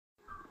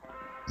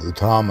The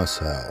Thomas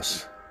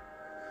House,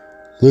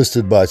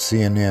 listed by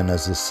CNN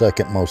as the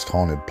second most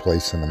haunted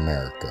place in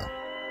America.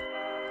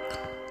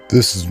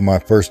 This is my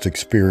first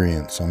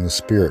experience on the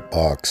Spirit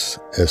Box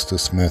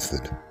Estes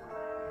method.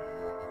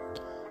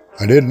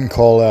 I didn't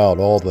call out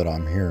all that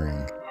I'm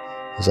hearing,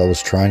 as I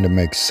was trying to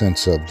make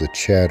sense of the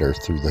chatter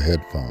through the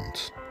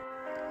headphones.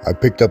 I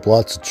picked up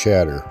lots of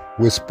chatter,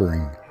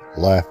 whispering,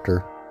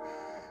 laughter,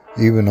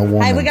 even a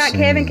woman hey, we got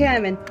Kevin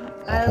singing coming.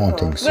 A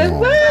haunting song in a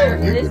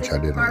language I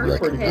didn't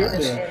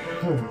recognize.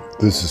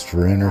 This is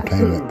for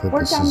entertainment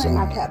purposes only.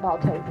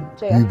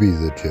 You be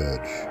the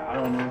judge. I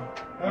don't know.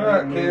 All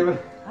right, Kevin.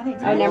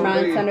 Oh, never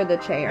mind. It's under the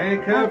chair.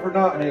 Handcuff or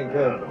not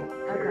handcuff?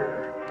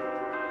 Okay.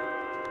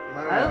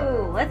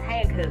 Oh, let's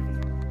handcuff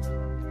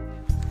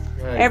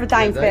you.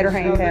 Everything's better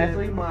handcuffed.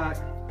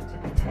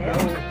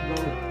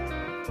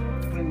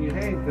 When you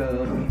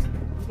handcuff.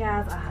 You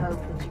guys, I hope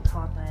that you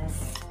caught that.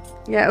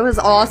 Yeah, it was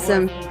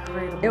awesome.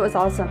 It was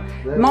awesome.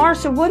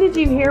 Marsha, what did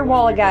you hear a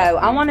while ago?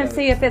 I want to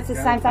see if it's the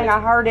same thing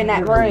I heard in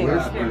that room.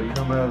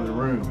 Come out of the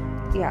room.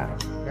 Yeah.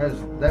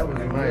 That was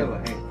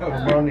male.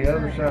 I'm on the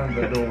other side of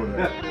the door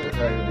there.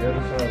 Okay, the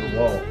other side of the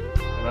wall.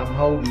 And I'm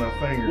holding my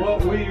finger.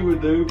 What we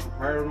would do for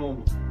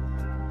paranormal.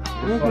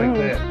 Just like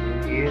that.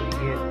 Get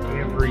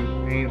every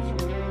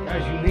answer.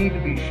 Guys, you need to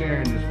be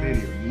sharing this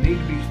video. You need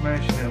to be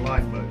smashing that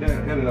like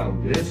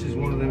button. This is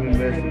one of them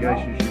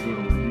investigations you're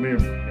going to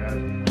remember,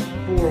 guys.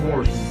 4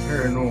 Horsemen,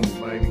 Paranormal,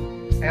 baby.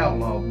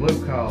 Outlaw, Blue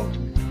Collar,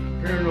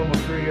 Paranormal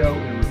Trio,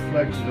 and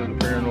Reflections of the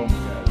Paranormal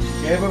guys.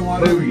 Kevin,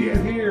 whatever you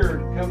hear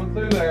coming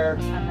through there,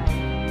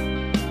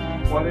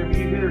 whatever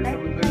you hear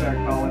coming through there,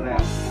 call it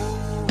out.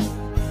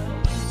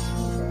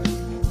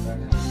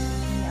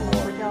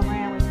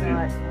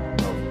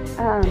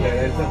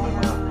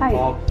 Hey,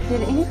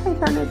 did anybody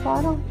turn this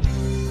light on?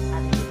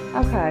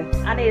 Okay.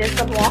 I needed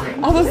some water.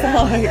 I was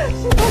like,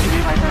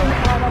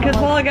 because a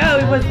while ago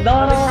it was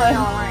not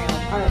on.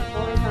 Alright,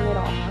 let me turn it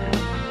off.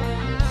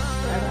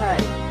 Okay.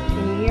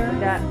 Can you hear?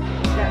 Got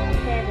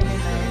Kevin in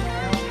there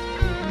now.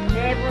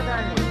 Never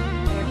done it.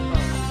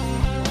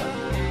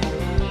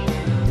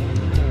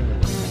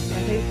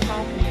 Who's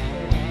talking?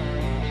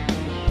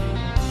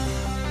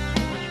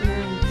 What's your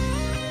name?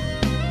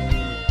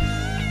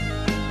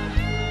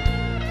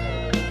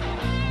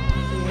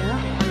 Yeah,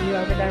 are you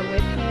over there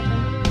with Kevin?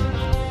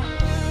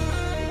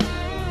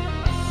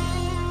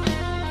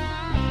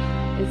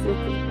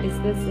 Is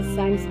this the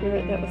same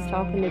spirit that was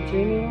talking to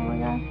Jimmy a while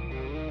ago?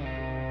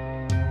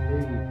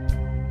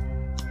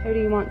 Who do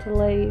you want to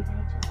leave?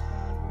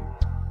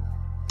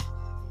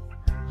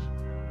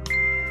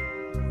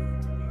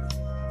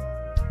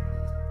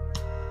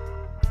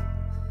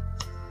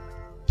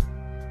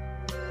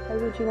 Who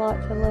would you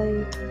like to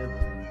leave?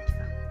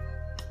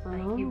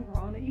 Thank you,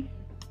 Ronnie.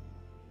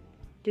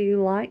 Do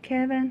you like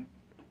Kevin?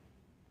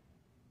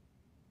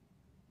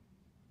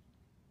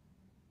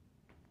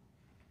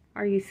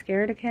 Are you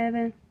scared of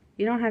Kevin?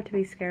 You don't have to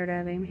be scared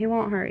of him. He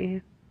won't hurt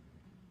you.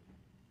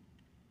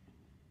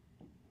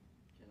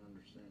 Can't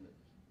understand it.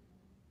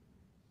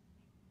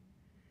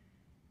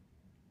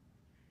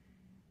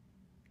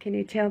 Can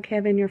you tell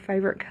Kevin your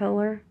favorite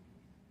color?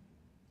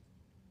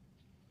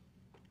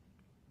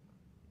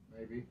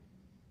 Maybe.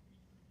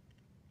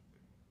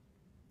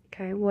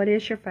 Okay, what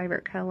is your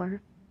favorite color?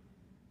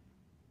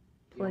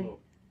 Please. Yellow.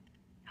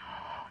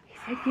 Oh, he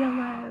said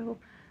yellow.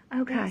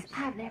 Okay. Yes,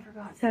 I've never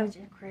got So, such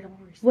incredible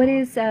response.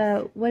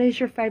 What is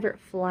your favorite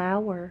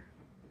flower?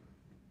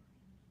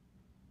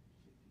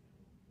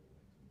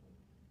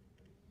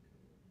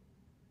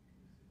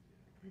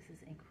 This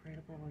is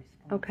incredible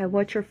response. Okay,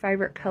 what's your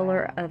favorite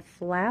color of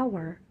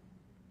flower?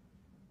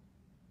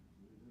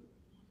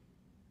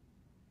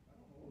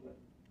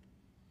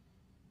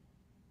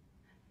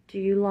 Do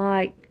you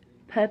like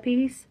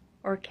puppies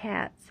or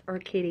cats or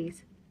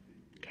kitties?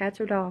 Cats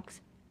or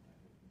dogs?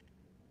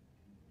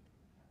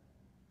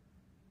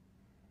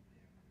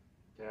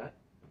 Cat?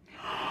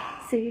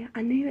 See,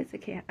 I knew it's a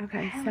cat.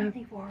 Okay, How so in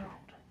the world?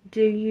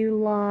 do you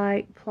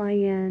like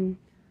playing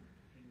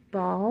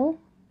ball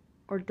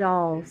or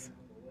dolls?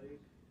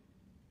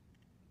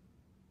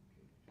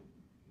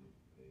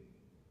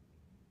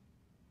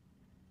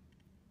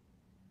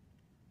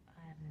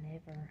 I've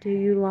never. Do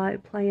you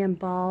like playing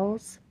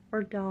balls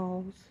or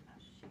dolls?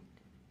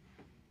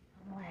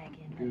 I'm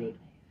lagging. Good.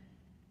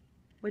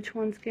 Which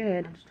one's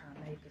good? I'm just trying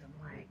to make it. I'm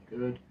lagging.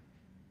 Good.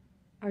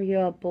 Are you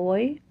a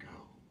boy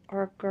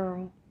or a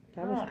girl?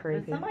 That was Did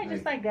creepy. somebody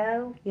just say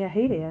go? Yeah,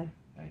 he did.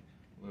 Hey,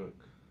 look,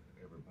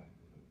 everybody.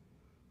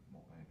 I'm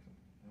gonna ask them,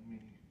 how many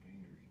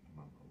fingers am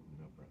I holding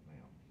up right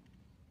now?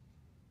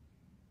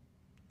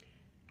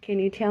 Can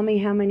you tell me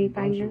how many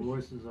Bunch of fingers?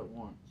 voices at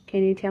once.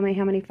 Can you tell me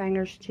how many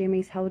fingers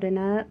Jimmy's holding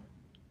up?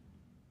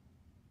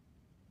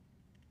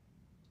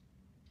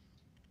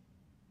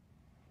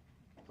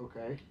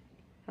 Okay.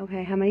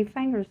 Okay, how many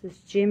fingers does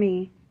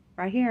Jimmy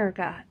right here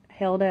got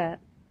held up?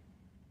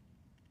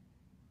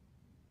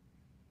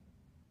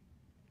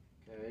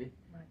 Okay.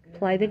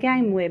 Play the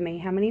game with me.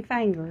 How many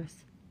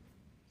fingers?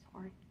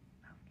 Sorry.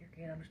 Oh, you're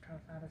good. I'm just trying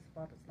to find a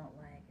spot that's not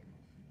lagging.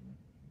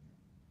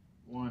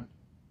 1.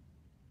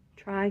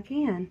 Try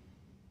again.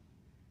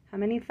 How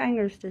many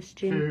fingers does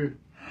Jim? 2.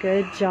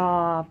 Good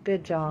job.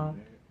 Good job.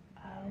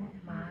 Oh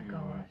my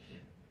gosh.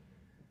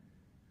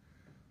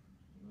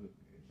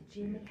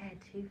 Jimmy had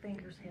 2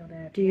 fingers held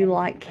up. Do you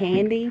like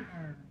candy?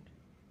 Turned.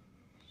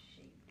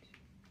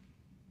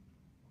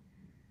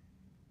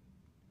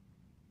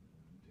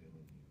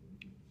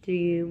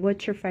 Shoot.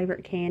 What's your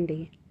favorite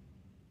candy?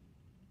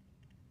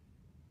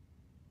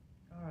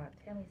 Alright,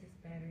 tell me, is this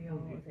battery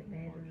on? Is it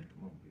battery?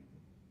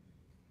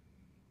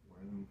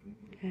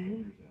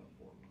 Okay.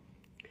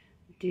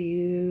 Do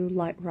you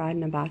like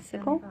riding a Tell me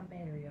bicycle? if I'm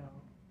battery on.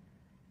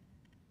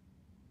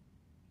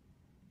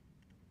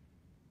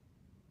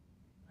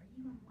 Are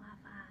you on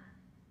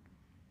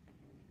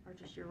Wi-Fi? Or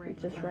just your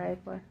regular? Just phone?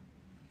 regular.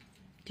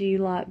 Do you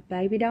like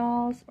baby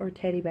dolls or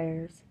teddy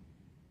bears?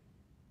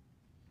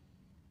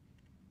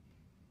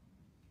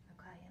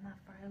 Okay, am I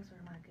froze or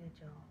am I good,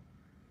 y'all?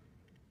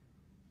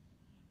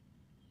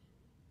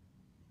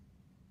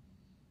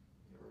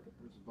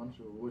 There's a bunch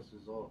of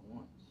voices all at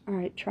once. All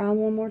right, try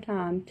one more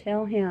time.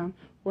 Tell him,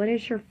 what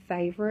is your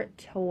favorite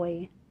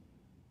toy?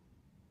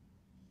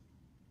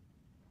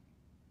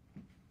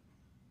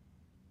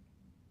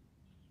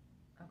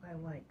 Okay,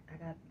 wait.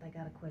 I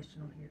got a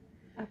question on here.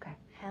 Okay.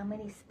 How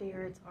many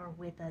spirits are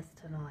with us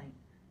tonight?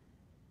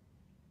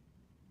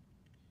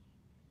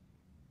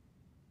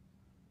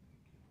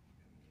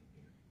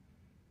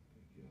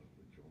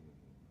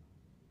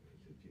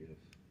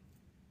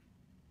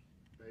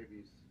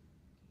 Babies.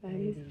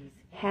 Babies.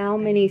 How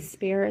many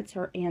spirits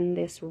are in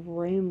this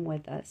room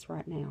with us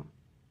right now?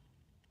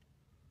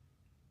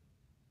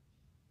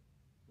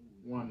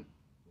 1.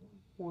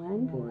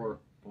 1, 4.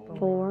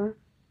 4.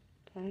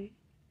 Okay.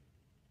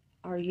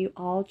 Are you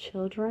all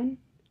children?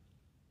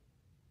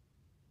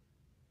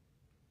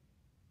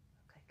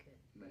 Okay, good.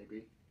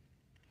 Maybe.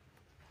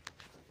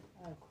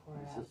 Oh, Is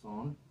crap. this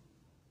on?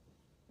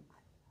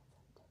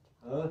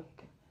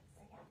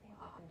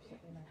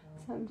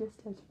 Something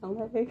just touched my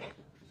leg.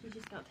 She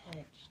just got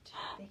touched.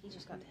 Vicky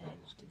just got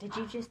touched. Did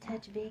you just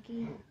touch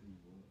Vicky?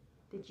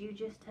 Did you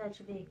just touch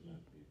Vicky?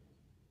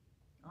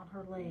 On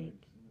her leg.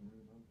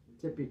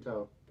 Tippy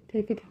toe.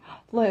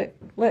 Look.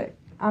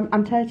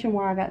 I'm touching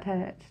where I got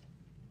touched.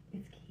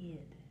 It's kid.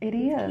 It It's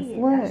is.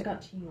 kid. I just Look.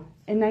 got chills.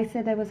 And they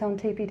said they was on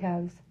tippy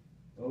toes.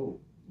 Oh,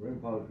 rim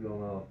pod's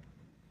going off.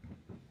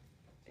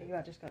 I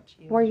just got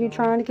chills. Were you y'all.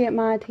 trying to get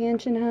my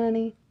attention,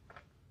 honey?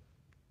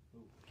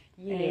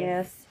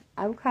 Yes.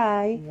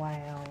 Okay.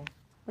 Wow.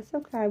 That's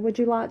okay. Would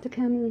you like to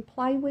come and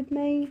play with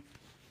me?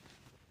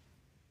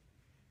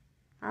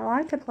 I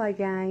like to play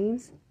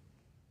games.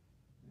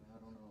 I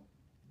don't know.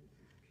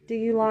 Do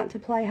you like to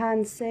play hide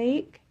and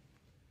seek?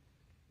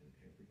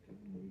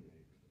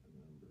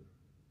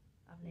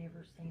 I've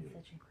never seen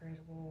such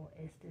incredible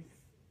Estes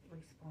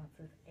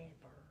responses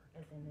ever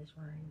as in this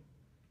room.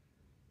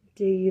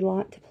 Do you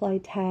like to play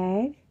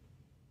tag?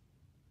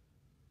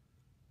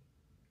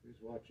 Who's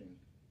watching?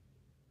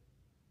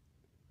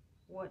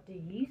 What do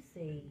you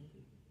see?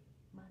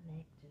 My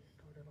neck just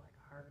started like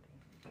hurting.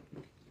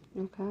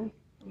 Okay.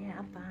 Yeah,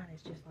 I'm fine.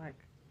 It's just like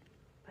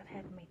that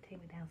happened to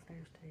me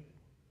downstairs too.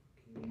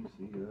 Can you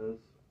see us?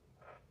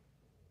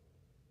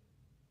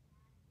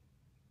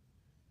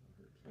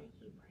 Thank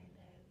you,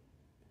 Brando.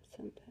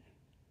 Sometime.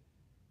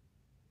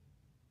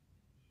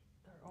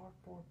 There are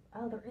 4.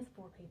 Oh, there is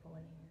 4 people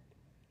in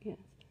here. Yes.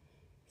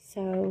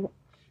 So,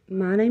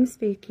 my name's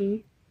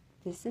Vicky.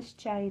 This is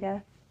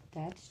Jada.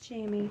 That's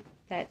Jimmy.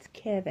 That's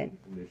Kevin.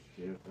 Miss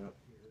Jeff out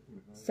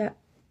here. So,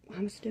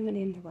 I'm still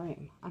in the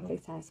room. I'm going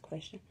to ask a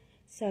question.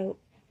 So,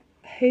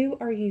 who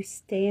are you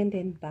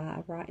standing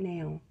by right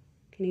now?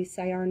 Can you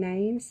say our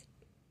names?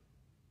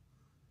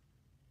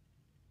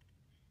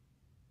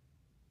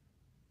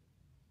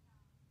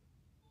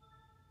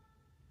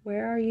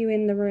 Where are you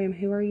in the room?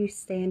 Who are you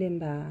standing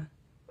by?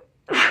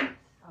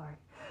 Sorry.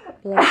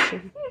 Bless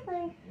you.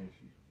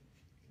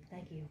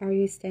 Thank you. Are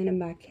you standing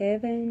by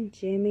Kevin,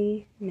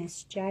 Jimmy,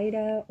 Miss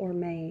Jada, or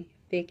me,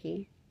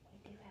 Vicky? We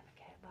do have a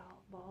cat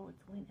ball.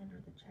 It's went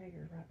under the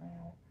chair right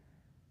now.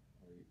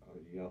 Are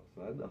you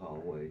outside the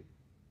hallway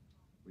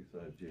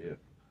beside Jeff?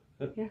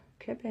 Yeah,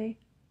 could be.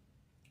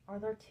 Are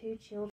there 2 children?